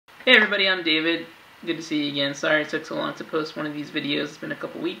Hey everybody, I'm David. Good to see you again. Sorry it took so long to post one of these videos. It's been a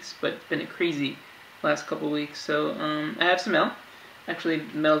couple weeks, but it's been a crazy last couple weeks. So I have some mail. Actually,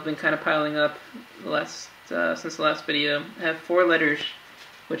 the mail's been kind of piling up since the last video. I have 4 letters,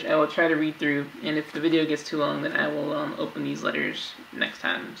 which I will try to read through. And if the video gets too long, then I will open these letters next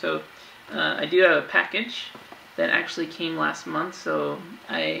time. So I do have a package that actually came last month. So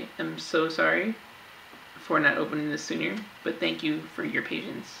I am so sorry for not opening this sooner. But thank you for your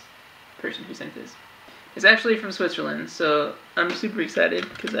patience. Person who sent this. It's actually from Switzerland, so I'm super excited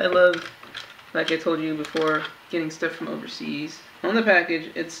because I love, like I told you before, getting stuff from overseas. On the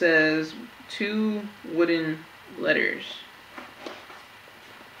package it says 2 wooden letters.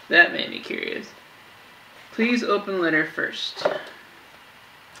 That made me curious. Please open letter first.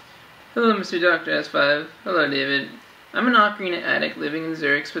 Hello Mr. Dr. S5. Hello David. I'm an ocarina addict living in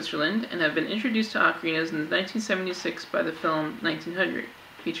Zurich, Switzerland, and have been introduced to ocarinas in 1976 by the film 1900.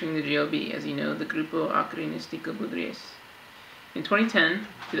 Featuring the GLB, as you know, the Grupo Ocarinístico Budries. In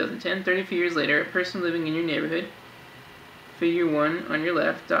 2010, 33 years later, a person living in your neighborhood, figure 1 on your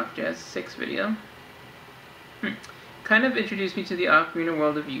left, Doc Jazz 6 video, kind of introduced me to the ocarina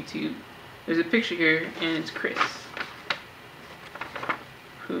world of YouTube. There's a picture here, and it's Chris,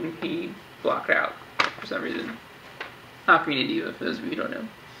 whom he blocked out for some reason. Ocarina Diva, for those of you who don't know.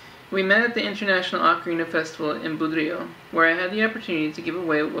 We met at the International Ocarina Festival in Budrio, where I had the opportunity to give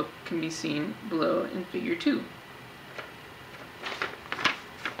away what can be seen below in figure 2.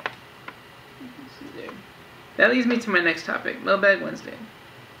 That leads me to my next topic, Mailbag Wednesday,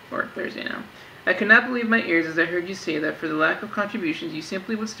 or Thursday now. I could not believe my ears as I heard you say that for the lack of contributions you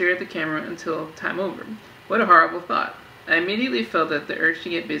simply would stare at the camera until time over. What a horrible thought. I immediately felt that the urge to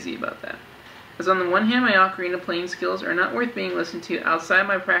get busy about that. As on the one hand, my ocarina playing skills are not worth being listened to outside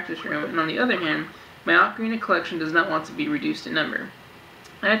my practice room, and on the other hand, my ocarina collection does not want to be reduced in number.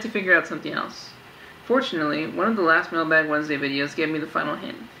 I had to figure out something else. Fortunately, one of the last Mailbag Wednesday videos gave me the final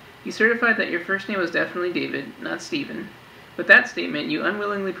hint. You certified that your first name was definitely David, not Stephen. With that statement, you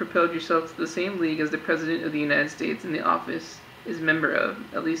unwillingly propelled yourself to the same league as the President of the United States in the office is member of,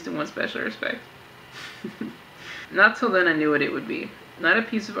 at least in one special respect. Not till then I knew what it would be. Not a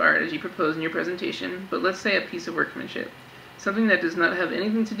piece of art as you propose in your presentation, but let's say a piece of workmanship. Something that does not have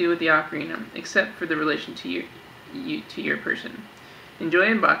anything to do with the ocarina, except for the relation to your person. Enjoy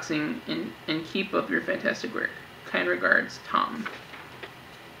unboxing and keep up your fantastic work. Kind regards, Tom.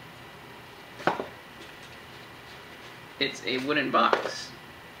 It's a wooden box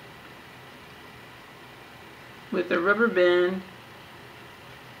with a rubber band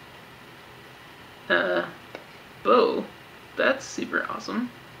bow. That's super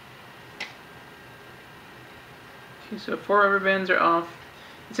awesome. Okay, so 4 rubber bands are off.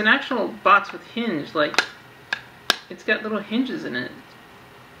 It's an actual box with hinge, like, it's got little hinges in it.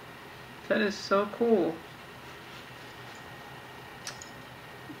 That is so cool.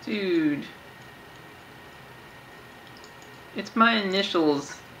 Dude. It's my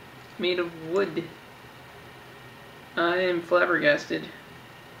initials made of wood. I am flabbergasted.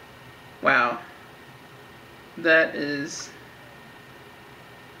 Wow. That is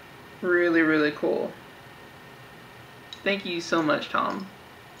really, really cool. Thank you so much, Tom.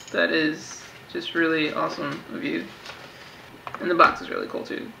 That is just really awesome of you. And the box is really cool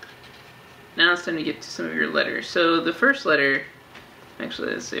too. Now it's time to get to some of your letters. So the first letter,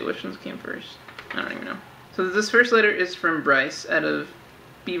 actually let's see which ones came first. I don't even know. So this first letter is from Bryce out of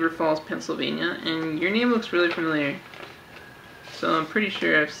Beaver Falls, Pennsylvania, and your name looks really familiar. So I'm pretty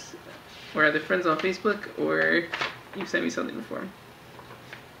sure we're either friends on Facebook or you've sent me something before.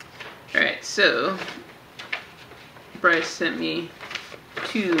 Alright, so Bryce sent me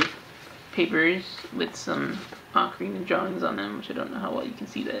 2 papers with some ocarina drawings on them, which I don't know how well you can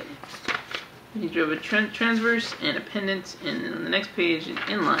see that. He drove a transverse and a pendant, and then on the next page an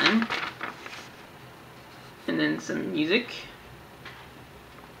inline, and then some music,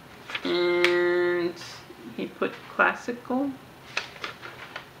 and he put classical.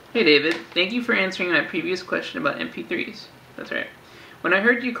 Hey David, thank you for answering my previous question about MP3s. That's right. When I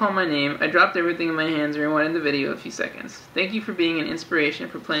heard you call my name, I dropped everything in my hands and rewinded the video a few seconds. Thank you for being an inspiration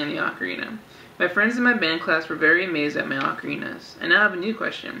for playing the ocarina. My friends in my band class were very amazed at my ocarinas. I now have a new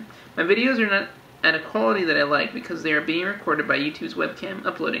question. My videos are not at a quality that I like because they are being recorded by YouTube's webcam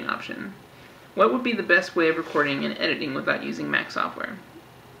uploading option. What would be the best way of recording and editing without using Mac software?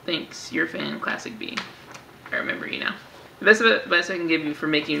 Thanks, your fan, Classic B. I remember you now. The best advice I can give you for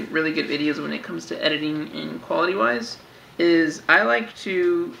making really good videos when it comes to editing and quality-wise is I like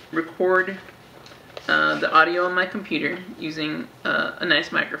to record the audio on my computer using a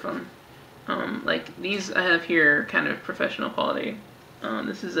nice microphone. Like these I have here are kind of professional quality.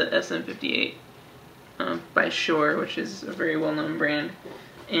 This is a SM58 by Shure, which is a very well-known brand.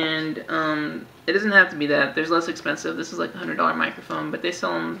 And it doesn't have to be that. There's less expensive. This is like a $100 microphone, but they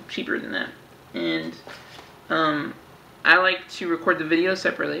sell them cheaper than that. And I like to record the video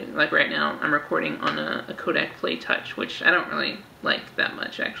separately. Like right now, I'm recording on a Kodak Play Touch, which I don't really like that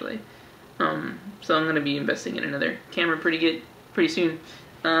much, actually. So I'm going to be investing in another camera pretty soon.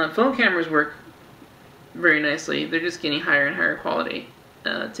 Phone cameras work very nicely. They're just getting higher and higher quality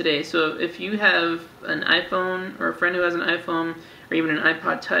today. So if you have an iPhone, or a friend who has an iPhone, or even an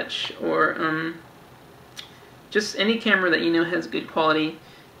iPod Touch, or just any camera that you know has good quality,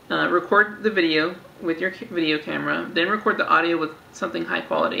 record the video with your video camera, then record the audio with something high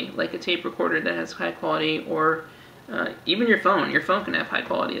quality, like a tape recorder that has high quality, or even your phone. Your phone can have high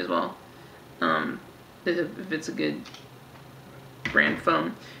quality as well, if it's a good brand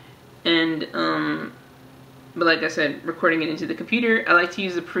phone. And but like I said, recording it into the computer, I like to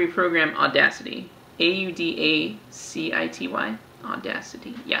use the pre-program Audacity. Audacity.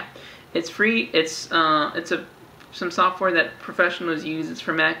 Audacity. Yeah, it's free. It's some software that professionals use. It's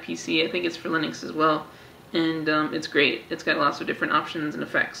for Mac, PC. I think it's for Linux as well, and it's great. It's got lots of different options and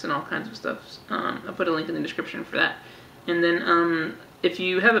effects and all kinds of stuff. I'll put a link in the description for that. And then if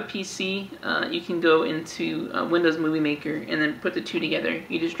you have a PC, you can go into Windows Movie Maker and then put the two together.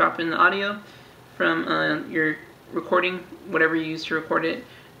 You just drop in the audio from your recording, whatever you use to record it,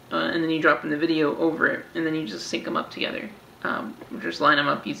 and then you drop in the video over it, and then you just sync them up together. Just line them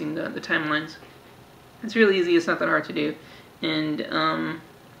up using the timelines. It's really easy. It's not that hard to do. And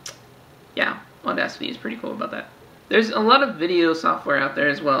yeah, Audacity is pretty cool about that. There's a lot of video software out there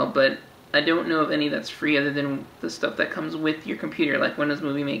as well, but I don't know of any that's free other than the stuff that comes with your computer, like Windows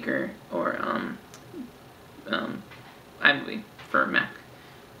Movie Maker or iMovie for Mac.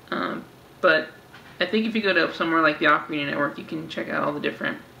 But I think if you go to somewhere like the Ocarina Network, you can check out all the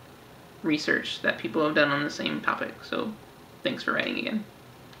different research that people have done on the same topic. So thanks for writing again.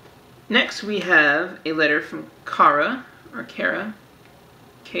 Next we have a letter from Kara, or Kara,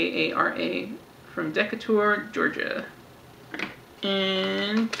 K-A-R-A, from Decatur, Georgia.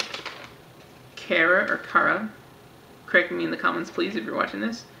 And Kara, or Kara, correct me in the comments please if you're watching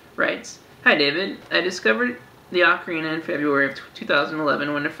this, writes, "Hi David, I discovered the Ocarina in February of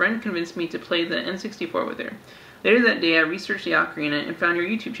 2011 when a friend convinced me to play the N64 with her. Later that day I researched the Ocarina and found your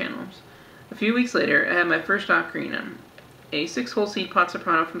YouTube channels. A few weeks later I had my first Ocarina, a 6-hole seed pot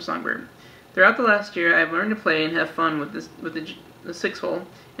soprano from Songbird. Throughout the last year I have learned to play and have fun with the 6-hole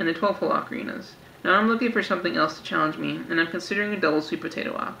and the 12-hole Ocarinas. Now I'm looking for something else to challenge me, and I'm considering a double sweet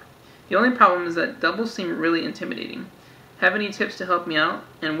potato oc. The only problem is that doubles seem really intimidating. Have any tips to help me out,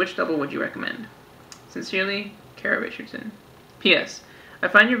 and which double would you recommend? Sincerely, Kara Richardson. P.S. I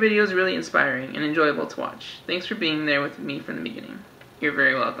find your videos really inspiring and enjoyable to watch. Thanks for being there with me from the beginning. You're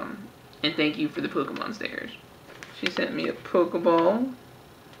very welcome. And thank you for the Pokemon stickers." She sent me a Pokeball,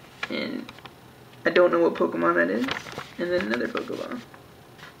 and I don't know what Pokemon that is, and then another Pokeball.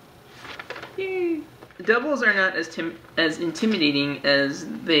 Yay! The doubles are not as intimidating as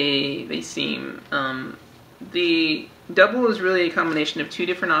they seem. The double is really a combination of two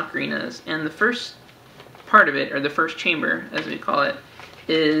different ocarinas, and the first part of it, or the first chamber, as we call it,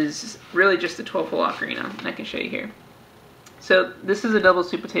 is really just the 12-hole ocarina. I can show you here. So this is a double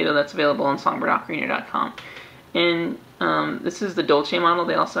sweet potato that's available on songbirdocarina.com. And this is the Dolce model.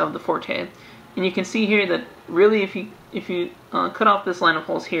 They also have the Forte. And you can see here that really if you cut off this line of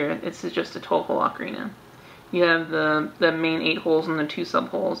holes here, it's just a 12-hole ocarina. You have the main 8 holes and the 2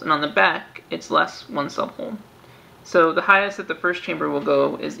 sub-holes, and on the back it's less 1 sub-hole. So the highest that the first chamber will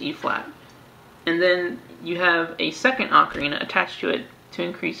go is E flat. And then you have a second ocarina attached to it to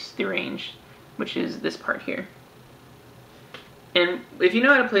increase the range, which is this part here. And if you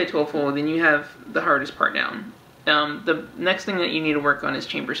know how to play a 12-hole, then you have the hardest part down. The next thing that you need to work on is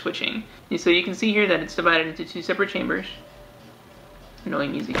chamber switching. And so you can see here that it's divided into 2 separate chambers.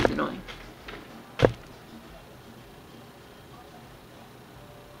 Annoying music is annoying.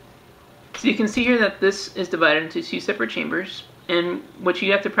 So you can see here that this is divided into 2 separate chambers, and what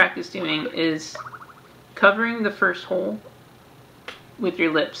you have to practice doing is covering the first hole with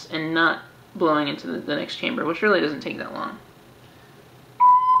your lips and not blowing into the next chamber, which really doesn't take that long.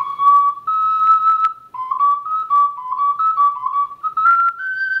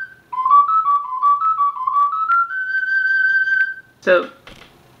 So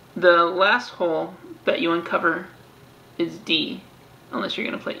the last hole that you uncover is D, unless you're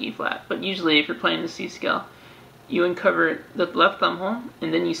going to play E flat. But usually if you're playing the C scale, you uncover the left thumb hole,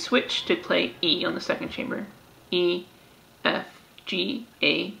 and then you switch to play E on the second chamber. E, F, G,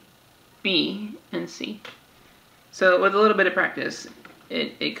 A, B, and C. So with a little bit of practice,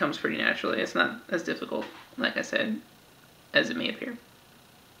 it comes pretty naturally. It's not as difficult, like I said, as it may appear.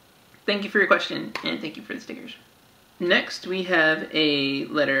 Thank you for your question, and thank you for the stickers. Next, we have a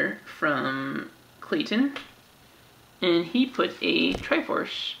letter from Clayton, and he put a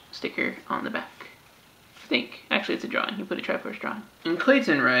Triforce sticker on the back. I think. Actually, it's a drawing. He put a Triforce drawing. And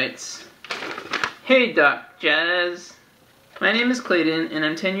Clayton writes, "Hey, Doc Jazz. My name is Clayton, and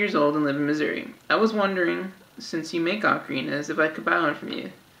I'm 10 years old and live in Missouri. I was wondering, since you make ocarinas, if I could buy one from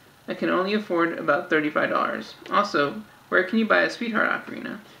you. I can only afford about $35. Also, where can you buy a Sweetheart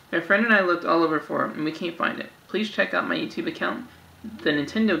ocarina? My friend and I looked all over for it, and we can't find it. Please check out my YouTube account, The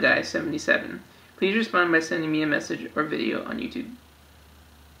Nintendo Guy 77. Please respond by sending me a message or video on YouTube."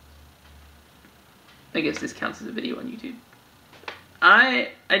 I guess this counts as a video on YouTube.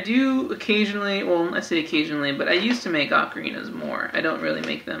 I do occasionally, well, I say occasionally, but I used to make ocarinas more. I don't really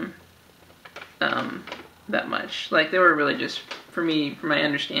make them that much. Like, they were really just, for me, for my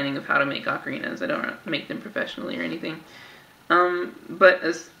understanding of how to make ocarinas. I don't make them professionally or anything. But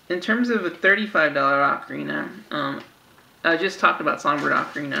in terms of a $35 ocarina, I just talked about Songbird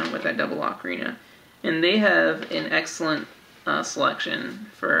Ocarina with that double ocarina. And they have an excellent selection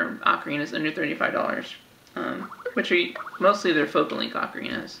for ocarinas under $35, which are mostly their Focalink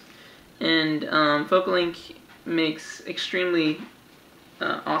ocarinas. And Focalink makes extremely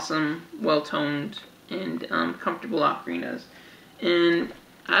awesome, well-toned, and comfortable ocarinas. And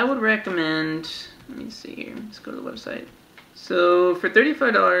I would recommend, let me see here, let's go to the website. So for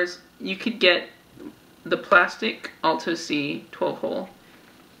 $35, you could get the plastic Alto C 12-hole.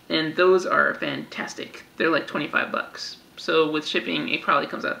 And those are fantastic. They're like 25 bucks. So with shipping, it probably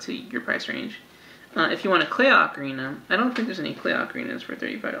comes out to your price range. If you want a clay ocarina, I don't think there's any clay ocarinas for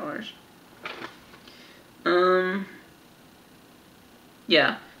 $35.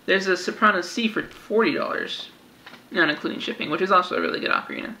 Yeah, there's a Soprano C for $40, not including shipping, which is also a really good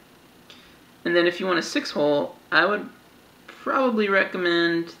ocarina. And then if you want a 6-hole, I would probably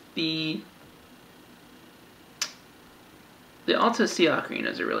recommend the Alto C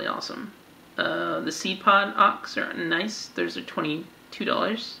ocarinas are really awesome. The Seed Pod Ox are nice. Those are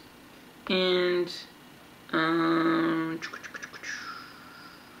 $22. And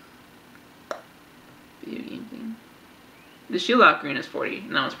video game thing. The Shield Ocarina is $40,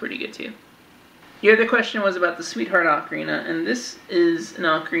 and that was pretty good too. Your other question was about the Sweetheart Ocarina, and this is an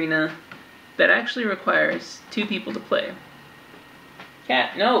ocarina that actually requires 2 people to play.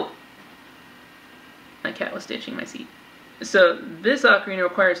 Cat, no! My cat was stitching my seat. So this ocarina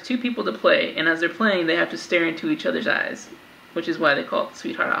requires 2 people to play, and as they're playing, they have to stare into each other's eyes, which is why they call it the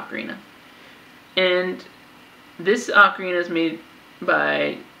Sweetheart Ocarina. And this ocarina is made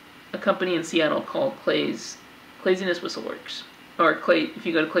by a company in Seattle called Claziness Whistleworks, or Clay. If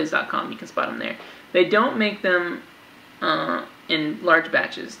you go to clays.com, you can spot them there. They don't make them in large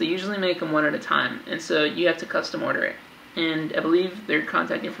batches. They usually make them one at a time, and so you have to custom order it. And I believe their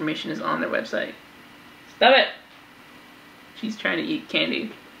contact information is on their website. Stop it! She's trying to eat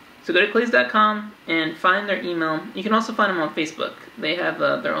candy. So go to clays.com and find their email. You can also find them on Facebook. They have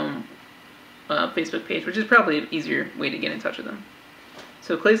their own Facebook page, which is probably an easier way to get in touch with them.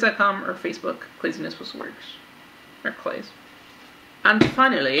 So clays.com or Facebook, Claziness Whistleworks, or Clays. And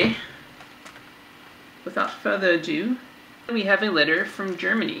finally, without further ado, we have a letter from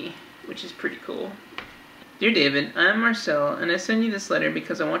Germany, which is pretty cool. Dear David, I am Marcel, and I send you this letter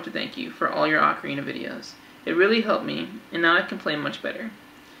because I want to thank you for all your ocarina videos. It really helped me, and now I can play much better.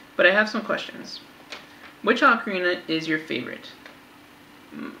 But I have some questions. Which ocarina is your favorite?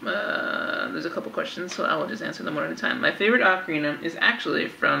 There's a couple questions, so I will just answer them one at a time. My favorite ocarina is actually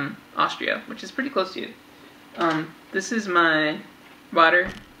from Austria, which is pretty close to you. This is my Water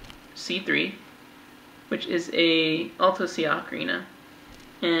C3, which is a Alto C ocarina,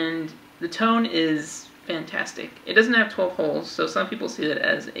 and the tone is fantastic. It doesn't have 12 holes, so some people see that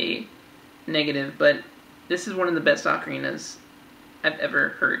as a negative, but this is one of the best ocarinas I've ever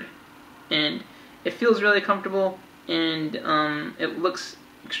heard. And it feels really comfortable, and it looks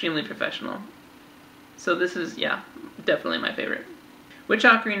extremely professional. So this is, yeah, definitely my favorite. Which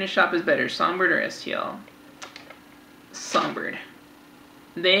ocarina shop is better, Songbird or STL? Songbird.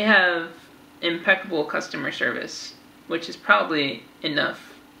 They have impeccable customer service, which is probably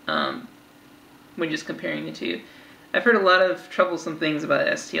enough when just comparing the two. I've heard a lot of troublesome things about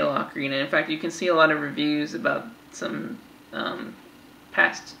STL Ocarina. In fact, you can see a lot of reviews about some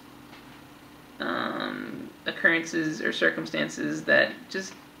past occurrences or circumstances that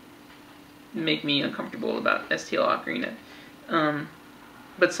just make me uncomfortable about STL Ocarina.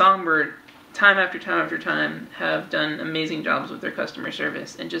 But Songbird, time after time after time, have done amazing jobs with their customer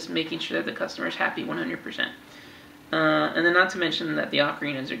service and just making sure that the customer is happy 100%. And then not to mention that the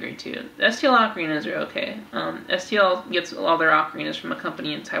Ocarinas are great too. The STL Ocarinas are okay. STL gets all their Ocarinas from a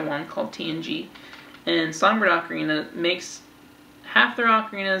company in Taiwan called TNG. And Songbird Ocarina makes half their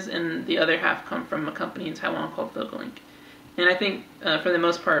Ocarinas and the other half come from a company in Taiwan called Vocalink. And I think, for the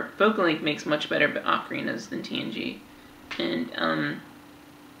most part, Vocalink makes much better Ocarinas than TNG. And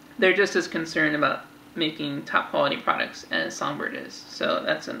they're just as concerned about making top quality products as Songbird is. So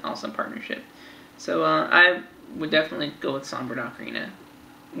that's an awesome partnership. So I would definitely go with Songbird Ocarina.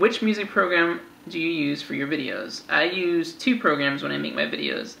 Which music program do you use for your videos? I use two programs when I make my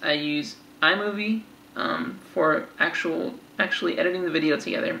videos. I use iMovie for actually editing the video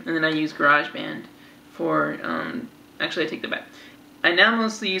together, and then I use GarageBand for, actually I take that back. I now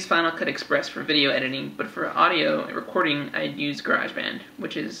mostly use Final Cut Express for video editing, but for audio recording I use GarageBand,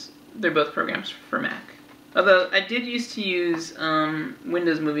 they're both programs for Mac. Although I did used to use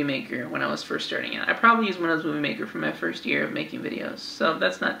Windows Movie Maker when I was first starting out. I probably used Windows Movie Maker for my first year of making videos, so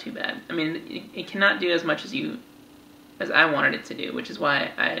that's not too bad. I mean, it cannot do as much as I wanted it to do, which is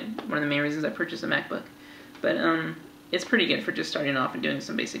why one of the main reasons I purchased a MacBook. But it's pretty good for just starting off and doing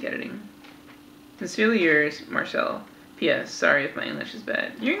some basic editing. Sincerely yours, Marcel. P.S. Sorry if my English is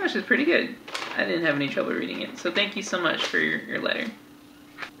bad. Your English is pretty good. I didn't have any trouble reading it, so thank you so much for your letter.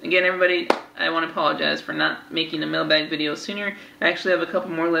 Again, everybody, I want to apologize for not making a mailbag video sooner. I actually have a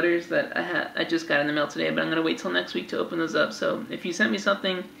couple more letters that I just got in the mail today, but I'm going to wait till next week to open those up. So if you sent me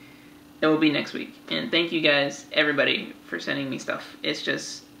something, it will be next week. And thank you guys, everybody, for sending me stuff. It's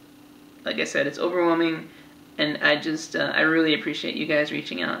just, like I said, it's overwhelming, and I really appreciate you guys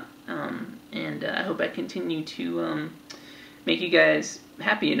reaching out. And I hope I continue to make you guys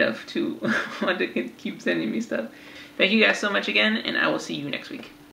happy enough to want to keep sending me stuff. Thank you guys so much again, and I will see you next week.